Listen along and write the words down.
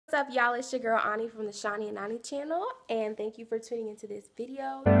What's up, y'all? It's your girl Anni from the Shanny and I channel, and thank you for tuning into this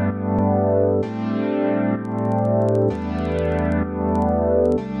video.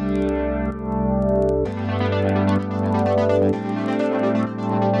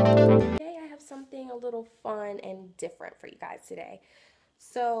 Today I have something a little fun and different for you guys today.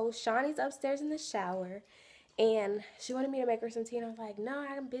 So Shawnee's upstairs in the shower, and she wanted me to make her some tea, and I was like, no,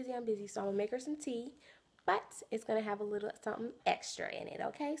 I'm busy, so I'm gonna make her some tea. But it's going to have a little something extra in it,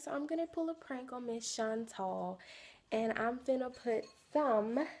 okay? So I'm going to pull a prank on Miss Chantal, and I'm going to put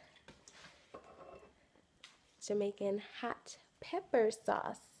some Jamaican hot pepper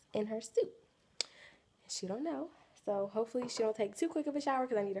sauce in her soup. She don't know, so hopefully she don't take too quick of a shower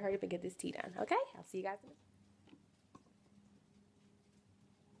because I need to hurry up and get this tea done, okay? I'll see you guys in a minute.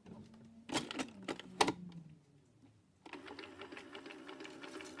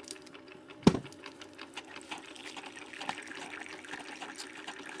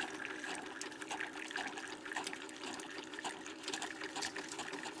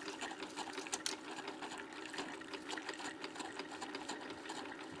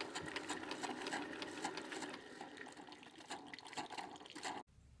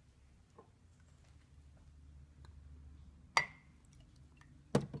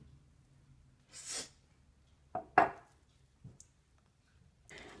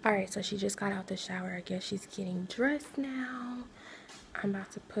 Alright, so she just got out the shower. I guess she's getting dressed now. I'm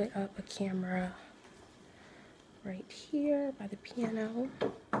about to put up a camera right here by the piano. Let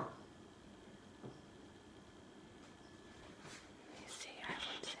me see, I have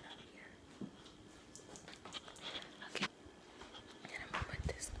one set up here. Okay, and I'm gonna put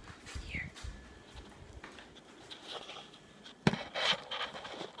this over here.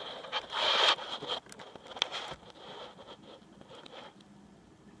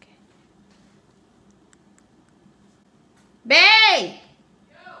 Babe!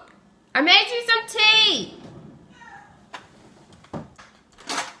 I made you some tea!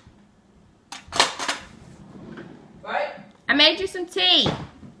 What? I made you some tea!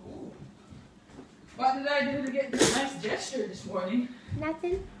 Ooh. What did I do to get this nice gesture this morning?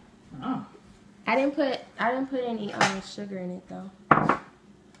 Nothing. Oh. I didn't put any sugar in it though.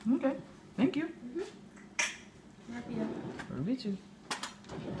 Okay. Thank you. Love you. Love you too.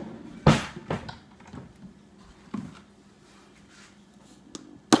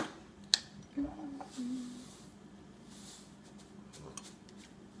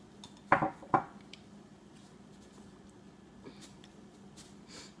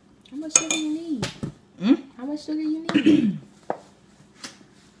 How much sugar you need? How much sugar you need?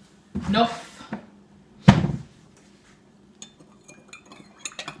 Enough.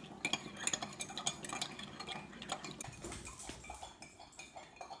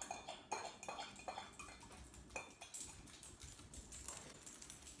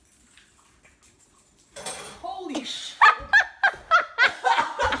 Holy shit.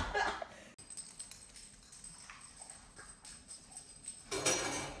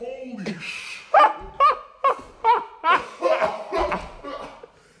 Holy shit.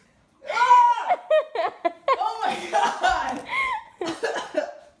 Oh my god.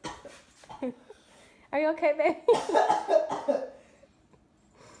 Are you okay, baby?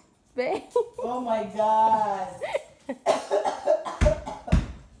 Babe? Oh my god.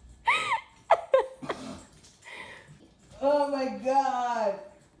 Oh my god.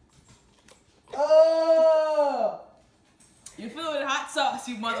 Oh. You feeling hot sauce,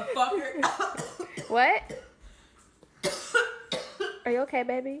 you motherfucker. What? Are you okay,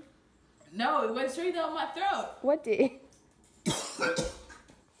 baby? No, it went straight down my throat. What did?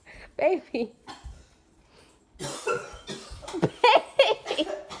 Baby. Baby.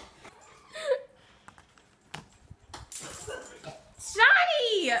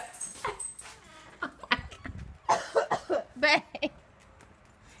 Shanny! Oh my God. Babe.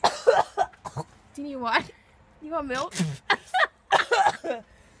 Do you need what? You want milk?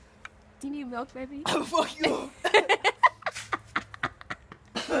 Do you need milk, baby? Fuck you.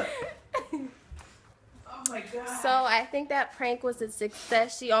 Oh my god. So I think that prank was a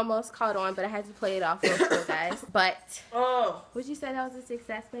success. She almost caught on, but I had to play it off real quick, guys. But would you say that was a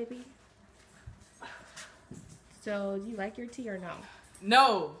success, baby? So do you like your tea or no?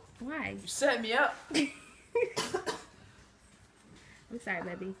 No. Why? You set me up. I'm sorry,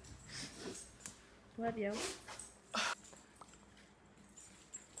 baby. Love you.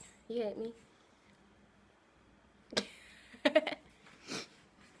 You hit me.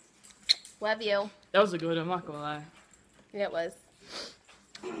 Love you. That was a good one, I'm not gonna lie. Yeah, it was.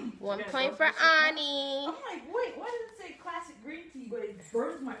 1 point for Anni. I'm like, wait, why does it say classic green tea, but it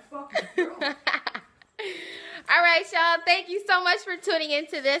burns my fucking throat? All right, y'all. Thank you so much for tuning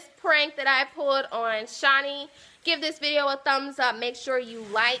into this prank that I pulled on Shanny. Give this video a thumbs up. Make sure you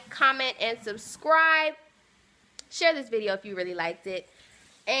like, comment, and subscribe. Share this video if you really liked it.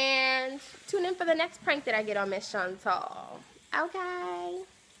 And tune in for the next prank that I get on Miss Chantal. Okay.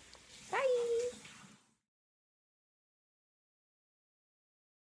 Bye.